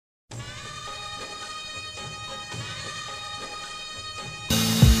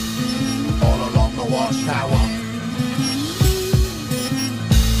Watchtower.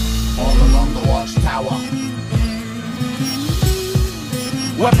 All along the Watchtower.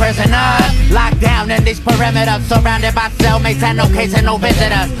 We're prisoners, locked down in these perimeters, surrounded by cellmates and no case and no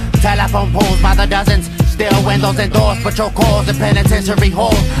visitors. Telephone poles by the dozens, still windows and doors, patrol calls and penitentiary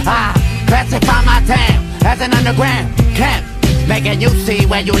halls. I classify my town as an underground camp, making you see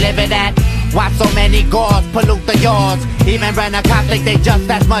where you living at. Why so many guards pollute the yards? Even run a conflict, they just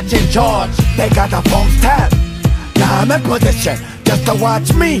as much in charge. They got the phones tapped. Now I'm in position just to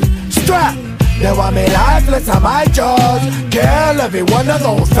watch me strap. They want me lifeless on my jaws. Kill every one of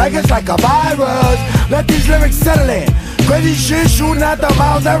those faggots like a virus. Let these lyrics settle in. Crazy shit shooting out the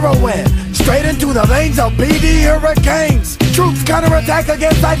mouth, heroin straight into the veins of BD hurricanes. Troops counterattack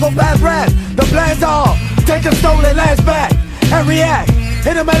against psychopath rap. The plans are take the stolen lands back and react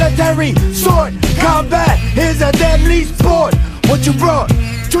in a military sword combat. Here's a deadly sport. What you brought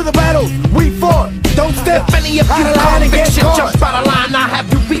to the battle we fought. Don't step. If any of you conviction jumps out of line, I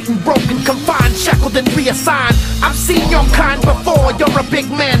have you beaten, broken, confined, shackled and reassigned. I've seen your kind before, you're a big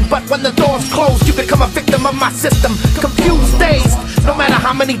man, but when the door's closed, you become a victim of my system. Confused, dazed, no matter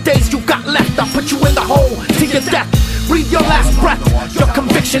how many days you got left, I'll put you in the hole to your death. Breathe your last breath, your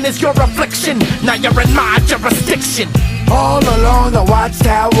conviction is your affliction. Now you're in my jurisdiction. All along the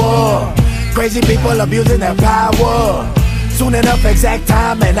Watchtower, crazy people abusing their power. Soon enough, exact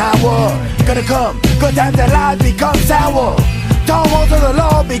time and hour gonna come, good times and lies become sour. Tall walls of the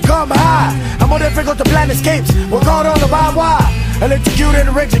law become high, and more difficult to plan escapes. We're caught on the barbed wire, electrocuted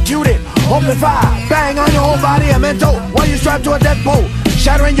or executed. Open fire, bang on your whole body and mental, while you strapped to a death pole,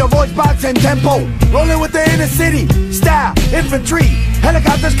 shattering your voice box and tempo. Rolling with the inner city style, infantry.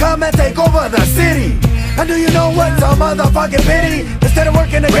 Helicopters come and take over the city. And do you know what's a motherfucking pity? Instead of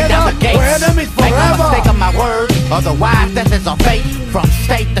working together, we're enemies forever. Make no mistake of my word, otherwise this is a fate. From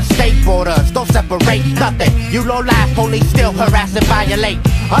state to state borders, don't separate nothing. You low-life police still harass and violate.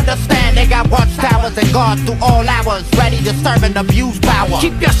 Understand they got watchtowers and guards through all hours, ready to serve and abuse power.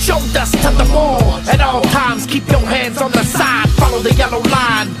 Keep your shoulders to the wall at all times. Keep your hands on the side, follow the yellow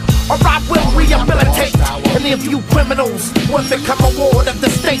line, or I will rehabilitate any of you criminals will become a ward of the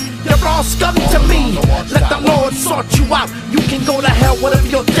state. You're all scum to me. Let the Lord sort you out. You can go to hell, whatever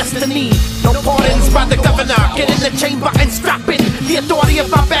your destiny. No pardons by the governor. Get in the chamber and strap in the authority of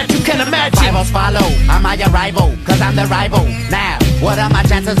my bad. You can imagine. Rivals follow. I'm my rival, cause I'm the rival. Now, what are my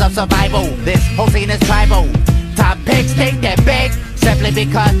chances of survival? This whole scene is tribal. Top pigs think they're big simply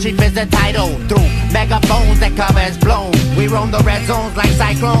because chief is the title. Through megaphones that cover is blown, we roam the red zones like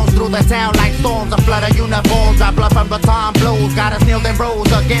cyclones. Through the town like storms, a flood of uniforms. Our blood from baton blows, got us kneeled in rows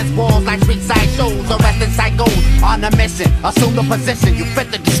against walls like street side shows. Arrested psychos on a mission, assume the position. You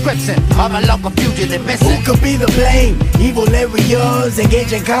fit the description of a local fugitive missing. Who could be the blame? Evil areas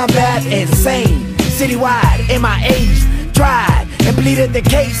engage in combat, insane. Citywide, MIAs tried and pleaded the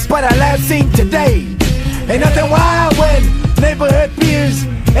case, but our last seen today. Ain't nothing wild when neighborhood peers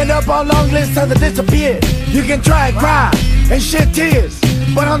end up on long lists of the disappeared. You can try and cry and shed tears,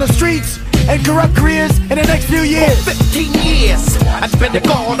 but on the streets and corrupt careers in the next few years. For 15 years, I've been a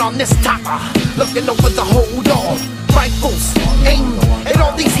guard on this tower, looking over the whole door. Rifles aim at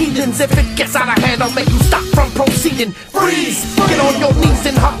all these heathens. If it gets out of hand, I'll make you stop from proceeding. Freeze! Get on your knees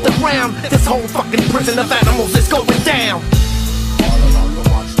and hug the ground. This whole fucking prison of animals is going down. All along the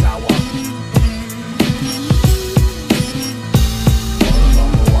Watchtower.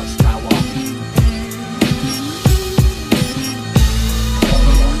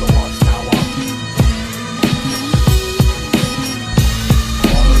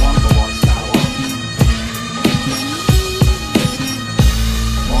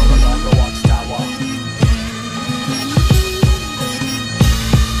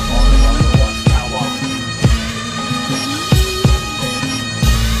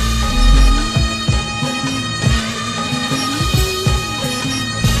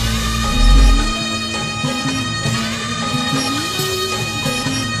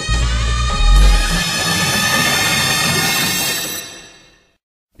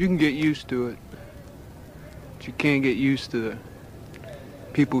 You can get used to it, but you can't get used to the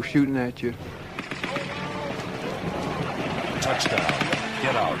people shooting at you. Touchdown.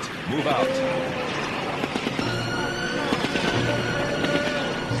 Get out. Move out.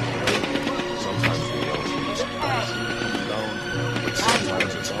 Sometimes the ocean is alone, but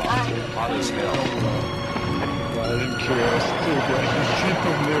sometimes it's hot as hell. I didn't care. I still got the shit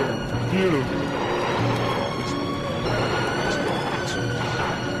from there. Beautiful.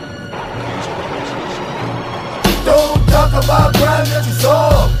 Don't talk about crime that you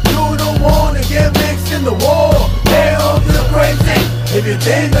saw. You don't wanna get mixed in the war. Hell, you're crazy if you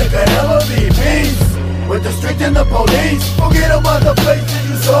think there could ever be peace. with the streets and the police. Forget about the faces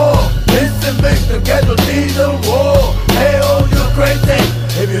you saw. Innocent victim, casualties of war. Hey, oh, you crazy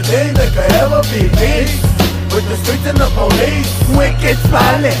if you think there could ever be peace with the streets and the police. Wicked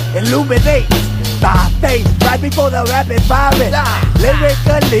smiling, illuminates the face right before the rapid firing.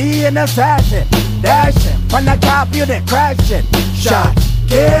 Lyrically an assassin, dashing from the cop unit, crashing. Shot,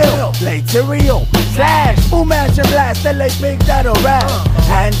 kill, plate cereal, slash, boom, mash and blast, they like big that'll rap.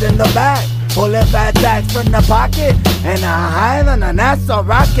 Hands in the back, pulling fat sacks from the pocket, and a high on a NASA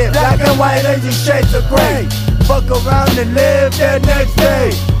rocket. Black and white, lazy shades of gray. Fuck around and live there next day.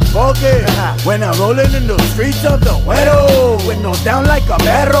 Fuck it, when I'm rolling in the streets of the Güero, window down like a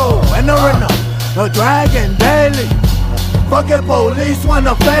perro, entering no dragon daily. Fucking police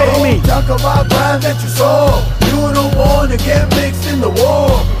wanna fade me. Talk about crimes that you saw. You don't wanna get mixed in the war.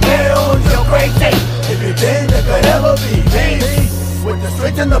 Hell, you're crazy if you think there could ever be peace with the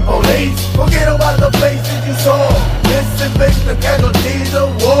streets and the police. Forget about the faces you saw. Innocent victim, casualties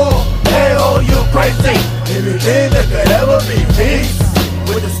of war. Hell, you're crazy if you think there could ever be peace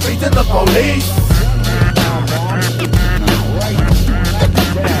with the streets and the police.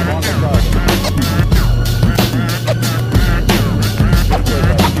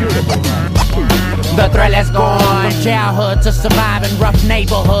 The thrill is gone. Childhood to surviving rough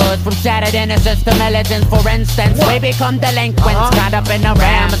neighborhoods. From shattered innocence to militants, for instance. We become delinquents, caught up in a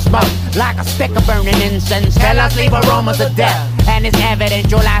ram of smoke, like a stick of burning incense. Tell us leave aromas of death, and it's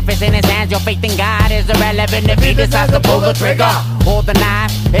evident your life is in his hands. Your faith in God is irrelevant if he decides to pull the trigger or the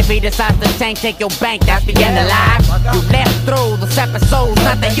knife. If he decides to take your bank, that's the end of life. You left through this episode's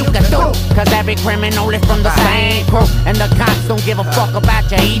nothing you can do, cause every criminal is from the same crew, and the cops don't give a fuck about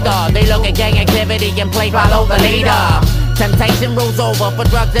you either. They look at gang activity and play follow the leader. Temptation rules over for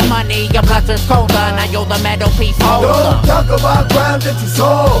drugs and money. Your blood turns colder, now you're the metal piece holder. Don't talk about crimes that you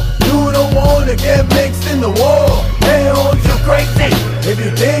saw. You don't wanna get mixed in the war. Hey, oh, you're crazy if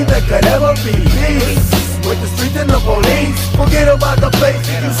you think there could ever be peace with the streets and the police. Forget about the faces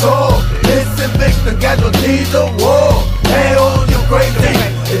you saw. Innocent victim, casualties of war. Hey, oh, you're crazy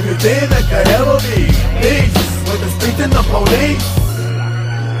if you think there could ever be peace with the streets and the police.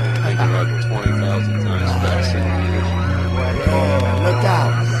 I think about 20,000 times faster than you. Look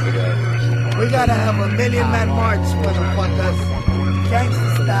out. We gotta have a million-man march, motherfuckers.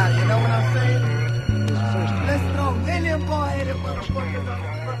 Gangsta style, you know what I'm saying? Let's throw million ball-headed motherfuckers on the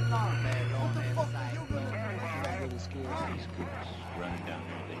front lawn, man. What the fuck are you gonna do? Running down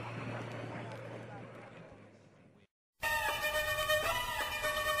the lake.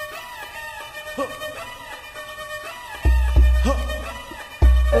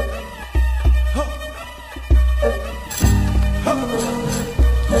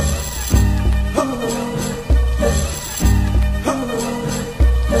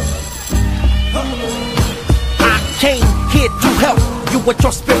 With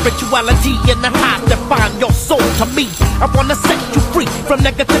your spirituality and how to find your soul to me. I wanna set you free from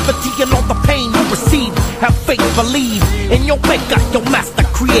negativity and all the pain you receive. Have faith, believe in your maker, your master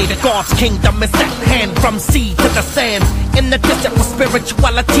creator. God's kingdom is at hand from sea to the sands. In the desert where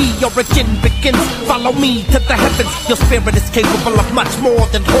spirituality origin begins. Follow me to the heavens. Your spirit is capable of much more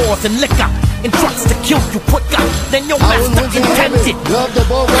than whores and liquor. And drugs to kill you quicker than your master intended. Loved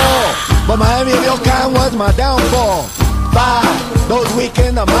above all, but Miami of your kind was my downfall. Five, those weak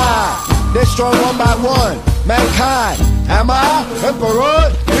in the mind, destroy one by one, mankind. Am I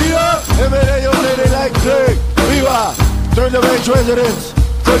emperor? Here, every your lady like plague. Viva, third the range residents,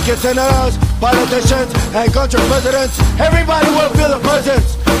 cricket senators, politicians, and country presidents. Everybody will feel the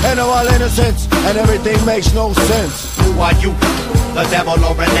presence, and of all innocence, and everything makes no sense. Who are you? The devil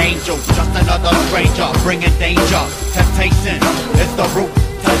or an angel? Just another stranger, bringing danger. Temptation is the root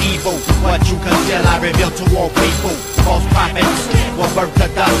to evil. What you conceal, I reveal to all people. False prophets will burn to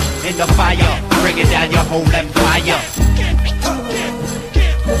dust in the fire, bringing down your whole empire.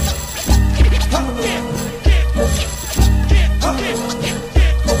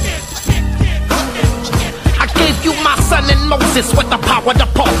 I gave you my son and Moses with the power to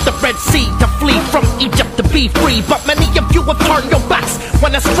part the Red Sea, to flee from Egypt, to be free. But many of you have turned your backs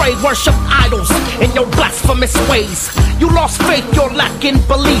when astray, worship idols in your blasphemous ways. You lost faith, you're lacking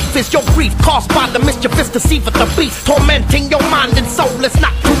belief. Is your grief caused by the mischievous deceiver, the beast, tormenting your mind and soul? It's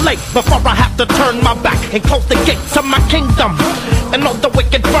not too late before I have to turn my back and close the gates of my kingdom. And all the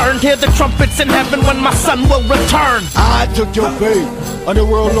wicked burned, hear the trumpets in heaven when my son will return. I took your faith,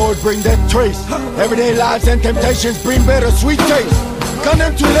 underworld Lord bring that trace. Everyday lives and temptations bring bittersweet taste.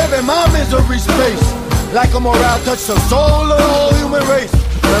 Condemned to live in my misery space. Like a morale touch the soul of the whole human race.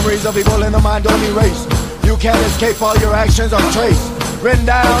 Memories of evil in the mind don't erase. You can't escape, all your actions are traced. Written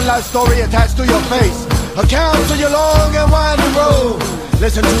down, life story attached to your face. account for your long and winding road.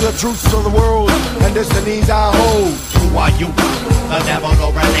 Listen to the truths of the world and destinies I hold. Who are you? The devil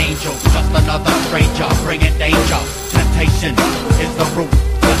or an angel? Just another stranger bringing danger. Temptation is the root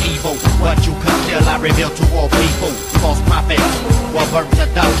of evil. What you conceal I reveal to all people. False prophets will burn to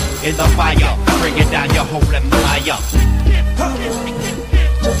dust in the fire, bringing down your whole empire.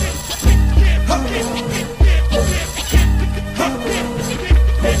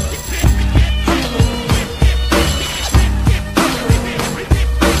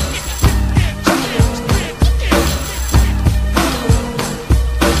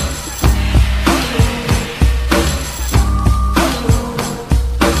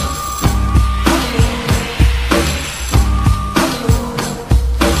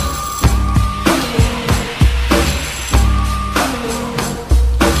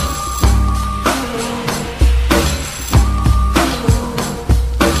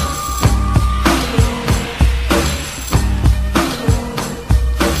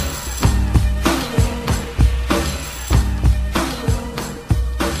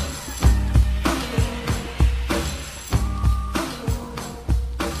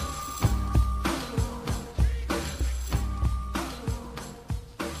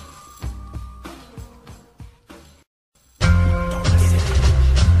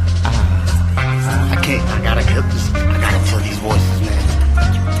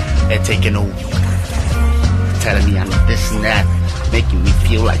 Taking over, telling me I'm this and that, making me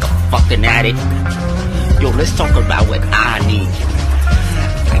feel like a fucking addict. Yo, let's talk about what I need.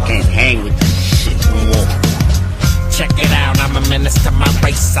 I can't hang with this shit anymore. Check it out, I'm a menace to my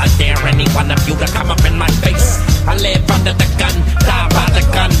race. I dare any one of you to come up in my face. I live under the gun, die by the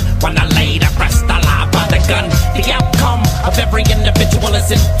gun. When I lay to rest, I lie by the gun. The outcome of every individual is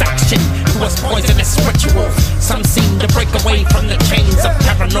infection to its poisonous rituals. Some seem to break away from the chains of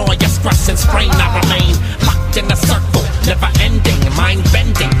paranoia, stress and strain. I remain locked in a circle, never ending, mind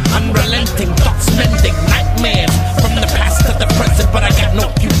bending, unrelenting, thoughts mending, nightmares from the past to the present. But I got no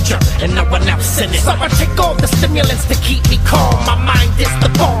future and no one else in it. So I take all the stimulants to keep me calm. My mind is the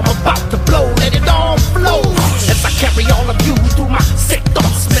bomb about to blow, let it all flow as I carry all of you through my sick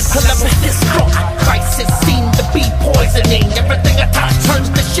thoughts. Mental levels distraught, crisis seem to be poisoning. Everything I touch turns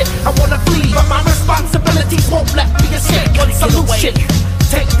to shit. I wanna flee, but my responsibilities won't let me escape. One solution,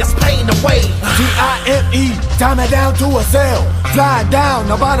 take this pain away. T-I-M-E, time it down to a cell. Flying down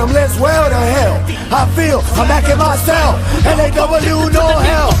the bottomless well to hell. I feel I'm back in myself. L-A-W, no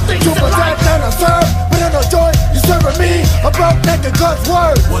hell. To protect and I serve, but no joy, you serving me a broke naked God's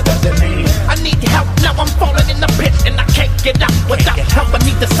word. What does it mean? I need help, now I'm falling in the pit and I can't get out without help. I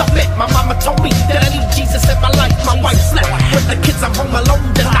need to submit. My mama told me that I need Jesus in my life. My wife slept with the kids, I'm home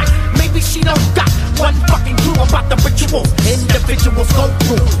alone tonight. Maybe she don't got one fucking clue about the rituals individuals go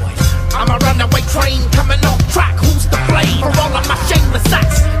through. I'm a runaway train coming off track. Who's to blame for all of my shameless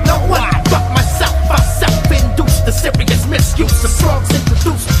acts? No one but myself. I self-induced the serious misuse of drugs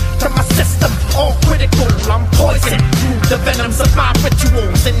introduced to my system. All critical, I'm poisoned through the venoms of my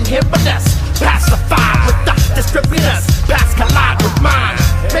rituals. Inhibitors, pacified with the distributors. Past collide with mine.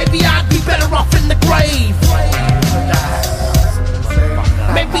 Maybe I'd be better off in the grave.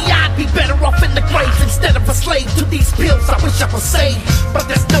 Maybe I'd be better off in the grave instead of a slave to these pills. I wish I was saved, but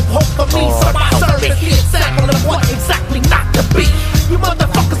there's no hope for me. So I serve as the example of what exactly not to be. You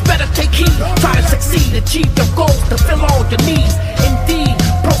motherfuckers better take heed. Try to succeed, achieve your goals, to fill all your needs. Indeed,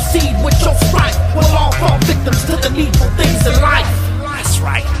 proceed with your strife. We'll all fall victims to the needful things in life. That's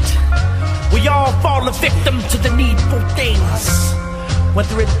right. We all fall a victim to the needful things.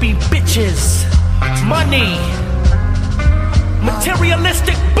 Whether it be bitches, money,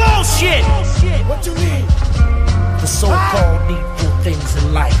 materialistic bullshit. What you need? The so-called needful things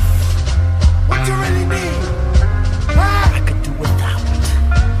in life. What you really need? I